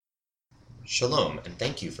Shalom, and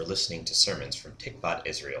thank you for listening to sermons from Tikvat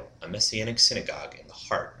Israel, a Messianic synagogue in the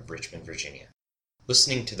heart of Richmond, Virginia.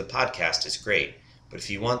 Listening to the podcast is great, but if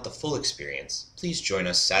you want the full experience, please join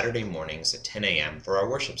us Saturday mornings at 10 a.m. for our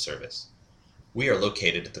worship service. We are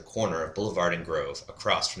located at the corner of Boulevard and Grove,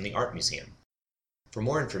 across from the Art Museum. For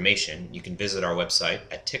more information, you can visit our website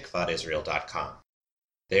at tikvatisrael.com.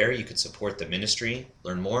 There you can support the ministry,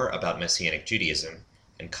 learn more about Messianic Judaism,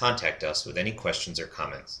 and contact us with any questions or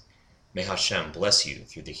comments. May Hashem bless you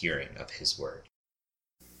through the hearing of His word.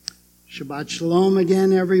 Shabbat Shalom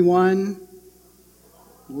again, everyone.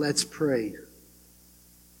 Let's pray.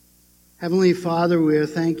 Heavenly Father, we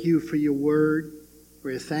thank you for your word.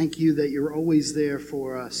 We thank you that you're always there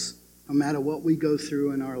for us, no matter what we go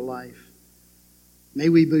through in our life. May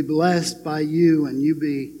we be blessed by you and you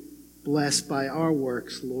be blessed by our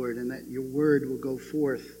works, Lord, and that your word will go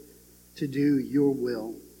forth to do your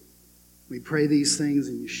will. We pray these things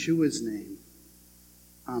in Yeshua's name.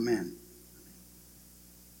 Amen.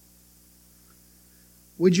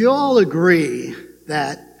 Would you all agree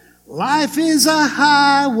that life is a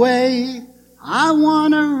highway? I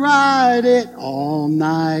want to ride it all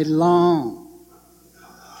night long.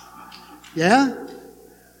 Yeah?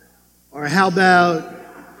 Or how about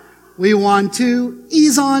we want to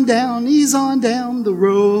ease on down the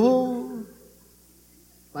road?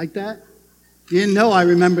 Like that? You didn't know I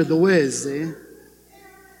remembered the Wiz, eh?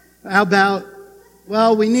 How about,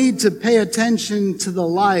 well, we need to pay attention to the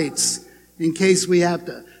lights in case we have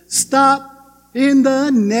to stop in the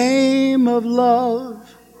name of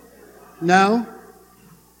love. No?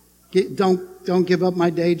 Don't give up my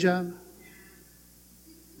day job?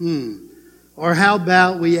 Or how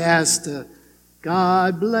about we ask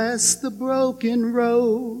God bless the broken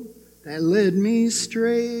road that led me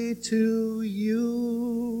straight to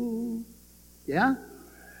you. Yeah?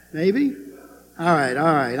 Maybe? All right.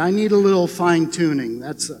 I need a little fine-tuning.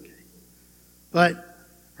 That's okay. But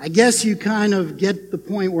I guess you kind of get the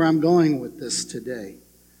point where I'm going with this today.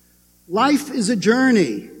 Life is a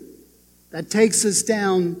journey that takes us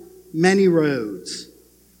down many roads.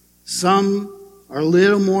 Some are a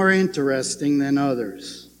little more interesting than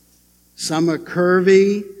others. Some are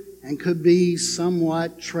curvy and could be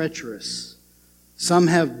somewhat treacherous. Some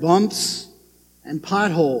have bumps and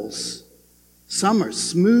potholes. Some are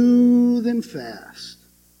smooth and fast.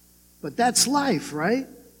 But that's life, right?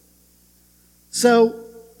 So,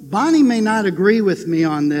 Bonnie may not agree with me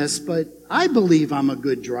on this, but I believe I'm a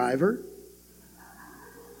good driver.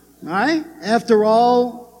 Right? After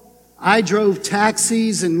all, I drove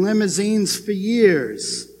taxis and limousines for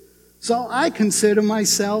years. So I consider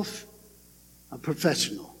myself a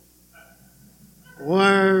professional.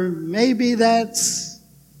 Or maybe that's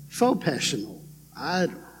faux-passional. I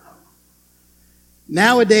don't know.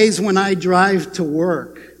 Nowadays, when I drive to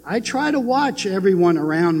work, I try to watch everyone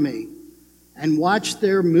around me and watch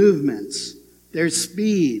their movements, their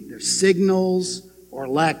speed, their signals, or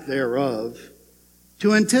lack thereof,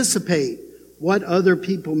 to anticipate what other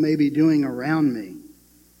people may be doing around me.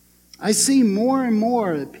 I see more and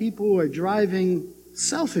more that people are driving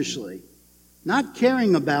selfishly, not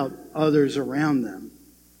caring about others around them,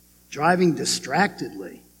 driving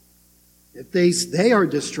distractedly. If they are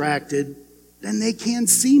distracted, then they can't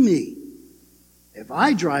see me. If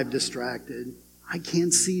I drive distracted, I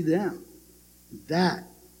can't see them. That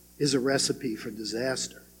is a recipe for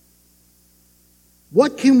disaster.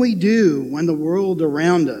 What can we do when the world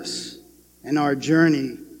around us and our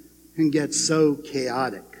journey can get so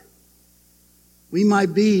chaotic? We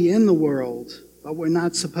might be in the world, but we're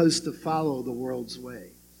not supposed to follow the world's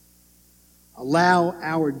way. Allow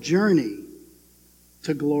our journey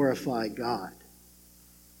to glorify God.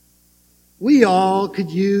 We all could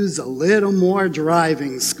use a little more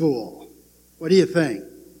driving school. What do you think?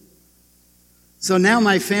 So now,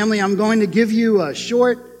 my family, I'm going to give you a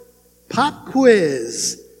short pop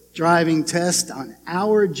quiz driving test on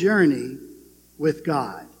our journey with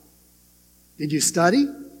God. Did you study?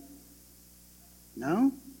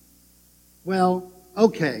 No? Well,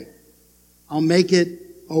 okay. I'll make it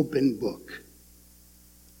open book.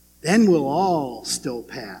 Then we'll all still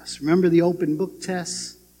pass. Remember the open book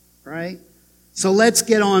tests, right? So let's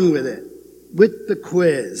get on with it, with the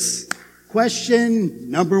quiz. Question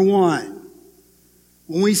number 1.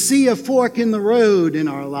 When we see a fork in the road in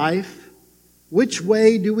our life, which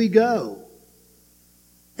way do we go?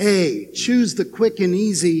 A, choose the quick and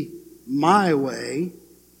easy my way.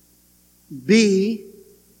 B,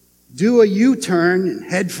 do a U-turn and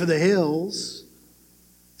head for the hills.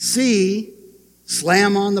 C,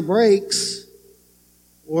 slam on the brakes.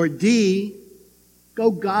 Or D,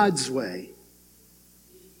 go God's way.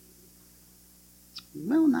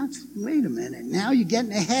 well, wait a minute. Now you're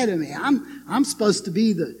getting ahead of me. I'm supposed to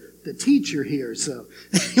be the teacher here. So,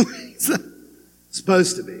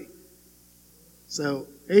 supposed to be. So,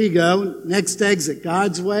 there you go. Next exit,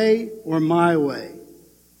 God's way or my way.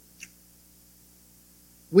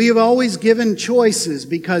 We have always given choices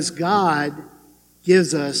because God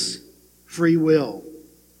gives us free will.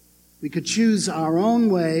 We could choose our own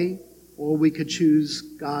way or we could choose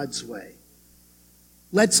God's way.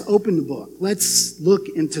 Let's open the book. Let's look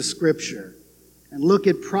into Scripture and look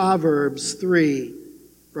at Proverbs 3,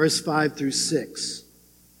 verse 5 through 6.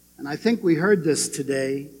 And I think we heard this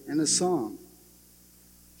today in a song.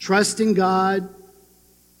 Trust in God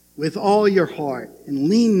with all your heart and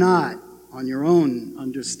lean not on your own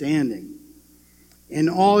understanding. In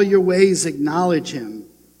all your ways acknowledge him,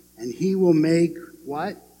 and he will make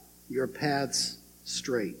what? Your paths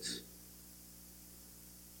straight.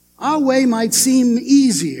 Our way might seem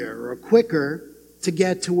easier or quicker to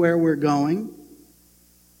get to where we're going.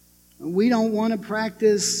 We don't want to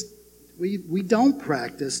practice, we don't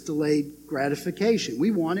practice delayed gratification.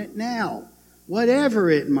 We want it now, whatever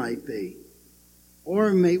it might be.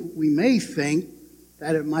 Or we may think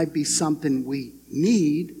that it might be something we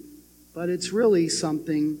need, but it's really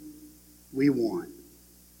something we want.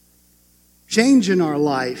 Change in our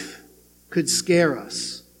life could scare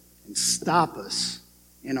us and stop us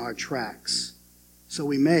in our tracks, so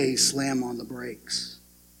we may slam on the brakes.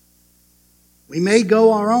 We may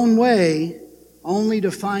go our own way only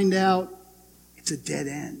to find out it's a dead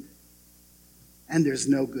end and there's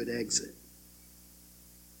no good exit.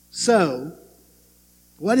 So,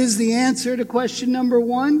 what is the answer to question number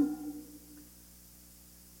 1?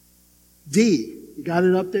 D. You got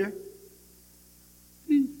it up there?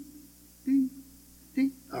 D.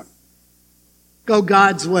 All right. Go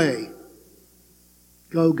God's way.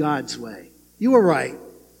 Go God's way. You were right.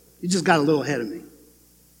 You just got a little ahead of me.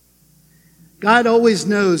 God always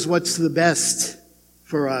knows what's the best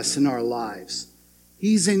for us in our lives.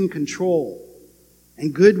 He's in control,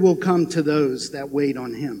 and good will come to those that wait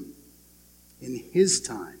on him in his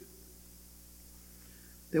time.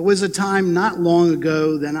 There was a time not long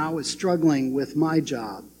ago that I was struggling with my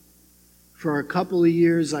job. For a couple of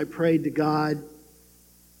years, I prayed to God,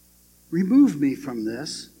 remove me from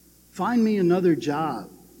this. Find me another job.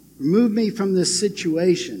 Remove me from this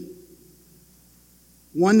situation.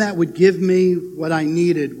 One that would give me what I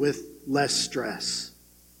needed with less stress.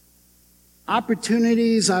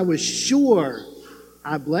 Opportunities I was sure,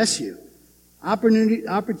 I bless you,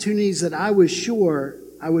 opportunities that I was sure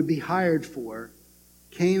I would be hired for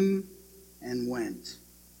came and went.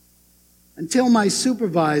 Until my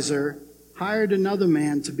supervisor hired another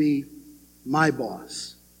man to be my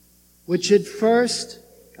boss, which at first,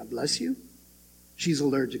 God bless you, she's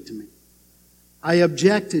allergic to me, I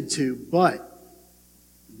objected to, but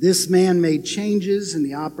this man made changes in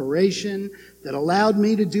the operation that allowed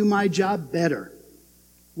me to do my job better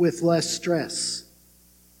with less stress.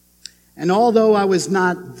 And although I was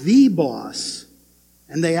not the boss,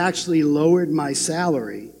 and they actually lowered my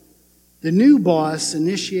salary, the new boss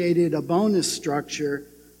initiated a bonus structure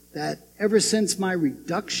that ever since my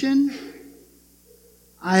reduction,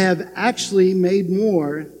 I have actually made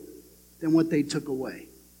more than what they took away.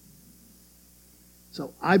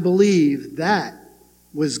 So I believe that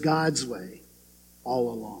was God's way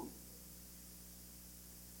all along.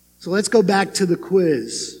 So let's go back to the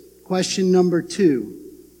quiz. Question number 2.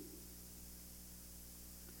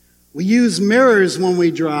 We use mirrors when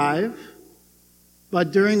we drive,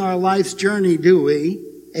 but during our life's journey, do we?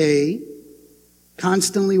 A,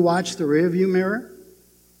 constantly watch the rearview mirror.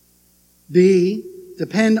 B,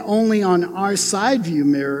 depend only on our side view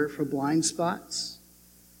mirror for blind spots.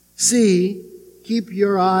 C, keep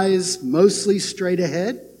your eyes mostly straight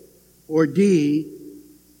ahead. Or D,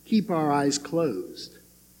 keep our eyes closed.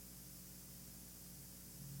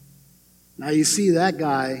 Now you see that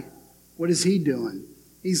guy, what is he doing?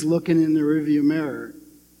 He's looking in the rearview mirror,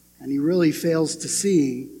 and he really fails to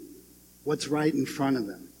see what's right in front of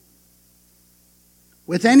him.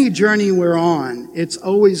 With any journey we're on, it's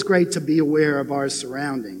always great to be aware of our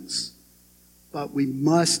surroundings, but we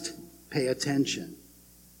must pay attention.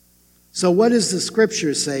 So what does the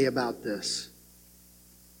scripture say about this?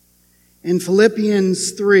 In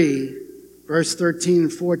Philippians 3, verse 13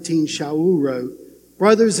 and 14, Shaul wrote,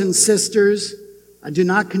 "Brothers and sisters, I do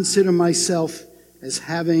not consider myself as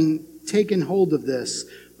having taken hold of this,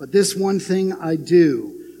 but this one thing I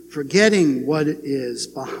do, forgetting what it is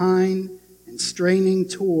behind and straining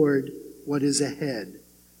toward what is ahead.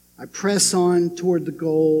 I press on toward the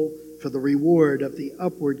goal for the reward of the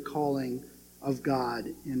upward calling of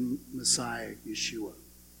God in Messiah Yeshua."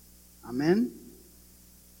 Amen?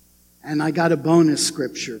 And I got a bonus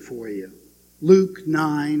scripture for you. Luke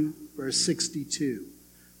 9, verse 62.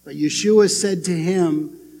 But Yeshua said to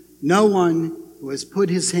him, no one who has put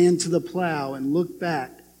his hand to the plow and looked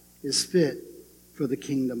back is fit for the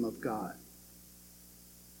kingdom of God.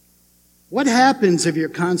 What happens if you're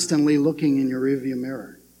constantly looking in your rearview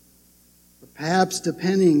mirror? Or perhaps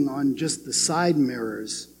depending on just the side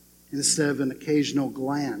mirrors instead of an occasional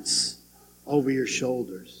glance over your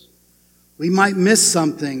shoulders. We might miss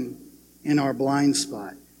something in our blind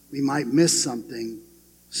spot. We might miss something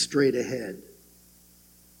straight ahead.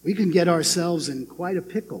 We can get ourselves in quite a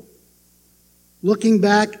pickle. Looking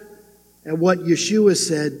back at what Yeshua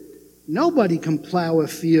said, nobody can plow a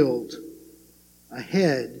field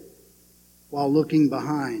ahead while looking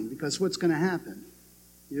behind, because what's going to happen?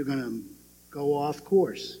 You're going to go off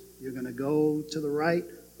course. You're going to go to the right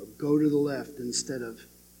or go to the left instead of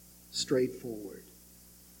straight forward.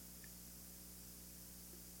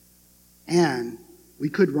 And we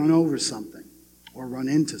could run over something or run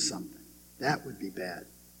into something. That would be bad.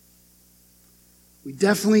 We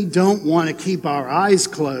definitely don't want to keep our eyes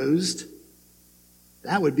closed.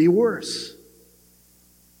 That would be worse.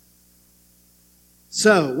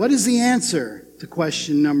 So, what is the answer to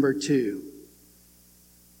question number 2?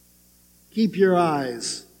 Keep your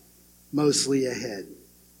eyes mostly ahead.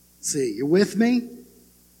 See, you with me?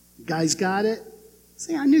 You guys got it?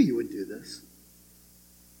 See, I knew you would do this.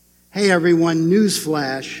 Hey everyone,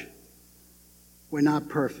 newsflash. We're not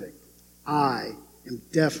perfect. I am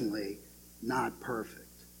definitely not perfect.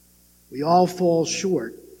 We all fall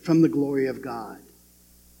short from the glory of God.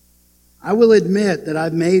 I will admit that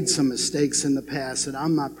I've made some mistakes in the past that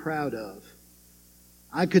I'm not proud of.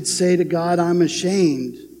 I could say to God, I'm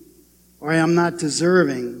ashamed, or I am not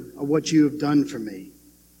deserving of what you have done for me.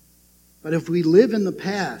 But if we live in the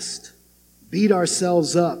past, beat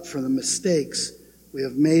ourselves up for the mistakes we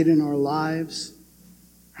have made in our lives,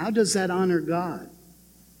 how does that honor God?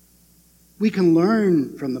 We can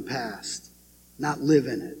learn from the past, not live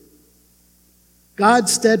in it.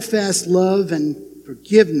 God's steadfast love and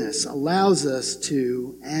forgiveness allows us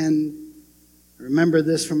to, and I remember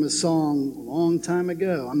this from a song a long time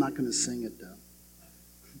ago. I'm not going to sing it though.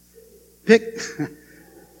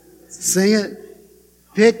 Sing it.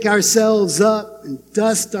 Pick ourselves up and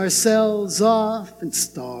dust ourselves off and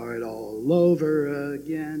start all over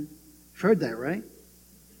again. You've heard that, right?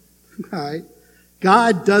 All right.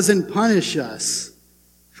 God doesn't punish us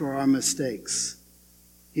for our mistakes.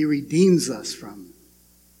 He redeems us from them.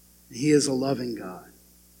 He is a loving God.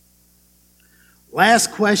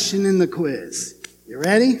 Last question in the quiz. You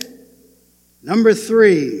ready? Number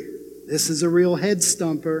 3. This is a real head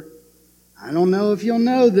stumper. I don't know if you'll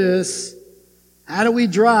know this. How do we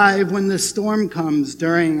drive when the storm comes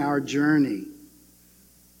during our journey?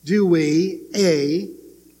 Do we, A,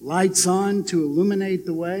 lights on to illuminate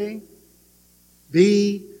the way?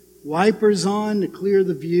 B, wipers on to clear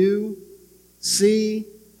the view? C,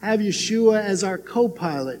 have Yeshua as our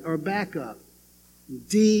co-pilot or backup?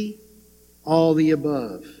 D, all the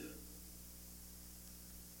above.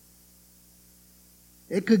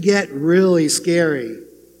 It could get really scary,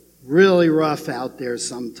 really rough out there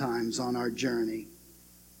sometimes on our journey.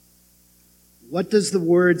 What does the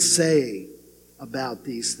Word say about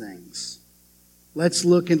these things? Let's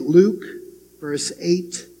look at Luke, verse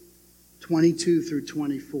 8, 22 through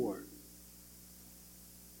 24.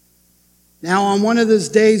 Now on one of those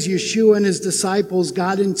days, Yeshua and his disciples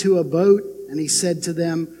got into a boat, and he said to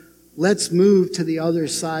them, let's move to the other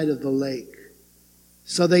side of the lake.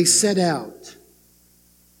 So they set out.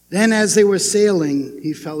 Then as they were sailing,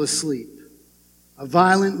 he fell asleep. A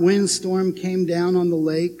violent windstorm came down on the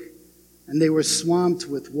lake, and they were swamped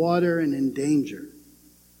with water and in danger.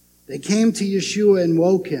 They came to Yeshua and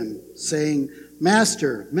woke him, saying,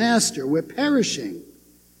 Master, Master, we're perishing.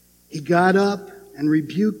 He got up and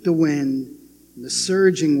rebuked the wind and the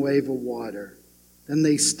surging wave of water. Then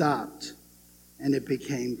they stopped, and it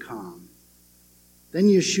became calm. Then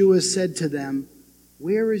Yeshua said to them,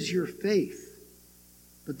 where is your faith?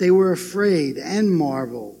 But they were afraid and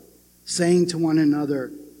marveled, saying to one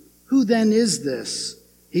another, who then is this?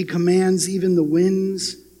 He commands even the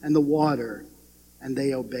winds and the water, and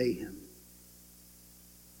they obey him.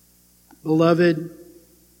 Beloved,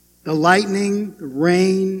 the lightning, the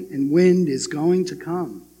rain, and wind is going to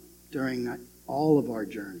come during all of our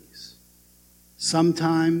journeys.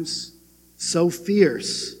 Sometimes so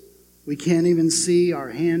fierce we can't even see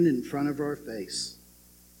our hand in front of our face.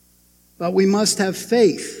 But we must have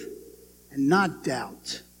faith and not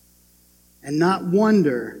doubt, and not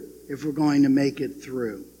wonder if we're going to make it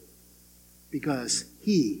through, because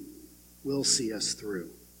he will see us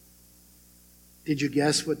through. Did you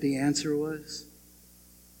guess what the answer was?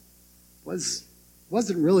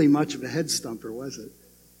 Wasn't really much of a head stumper, was it?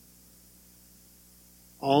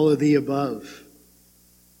 All of the above.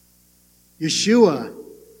 Yeshua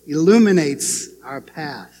illuminates our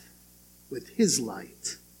path with his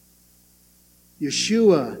light.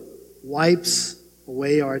 Yeshua wipes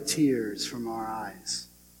away our tears from our eyes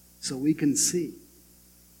so we can see.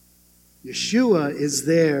 Yeshua is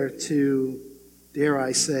there to, dare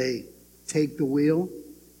I say, take the wheel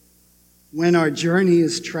when our journey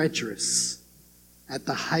is treacherous, at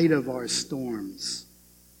the height of our storms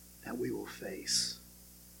that we will face.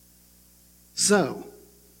 So,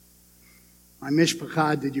 my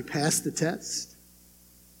mishpachah, did you pass the test?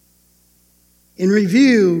 In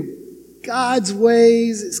review, God's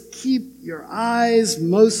ways is keep your eyes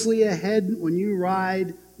mostly ahead when you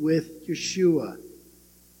ride with Yeshua.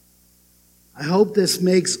 I hope this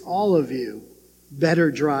makes all of you better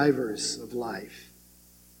drivers of life.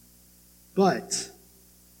 But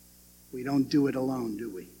we don't do it alone,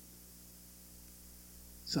 do we?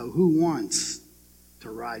 So who wants to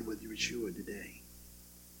ride with Yeshua today?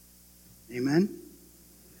 Amen?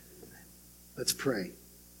 Let's pray.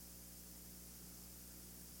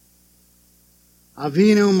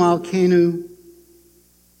 Avinu Malkeinu,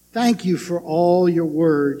 thank you for all your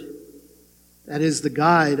word that is the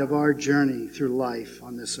guide of our journey through life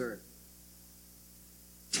on this earth.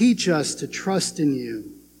 Teach us to trust in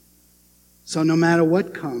you, so no matter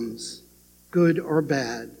what comes, good or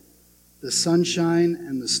bad, the sunshine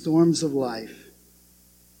and the storms of life,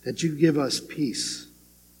 that you give us peace,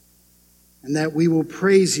 and that we will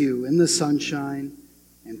praise you in the sunshine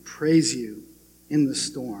and praise you in the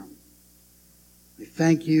storm. I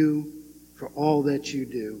thank you for all that you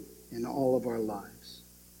do in all of our lives.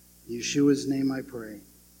 In Yeshua's name I pray.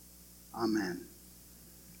 Amen.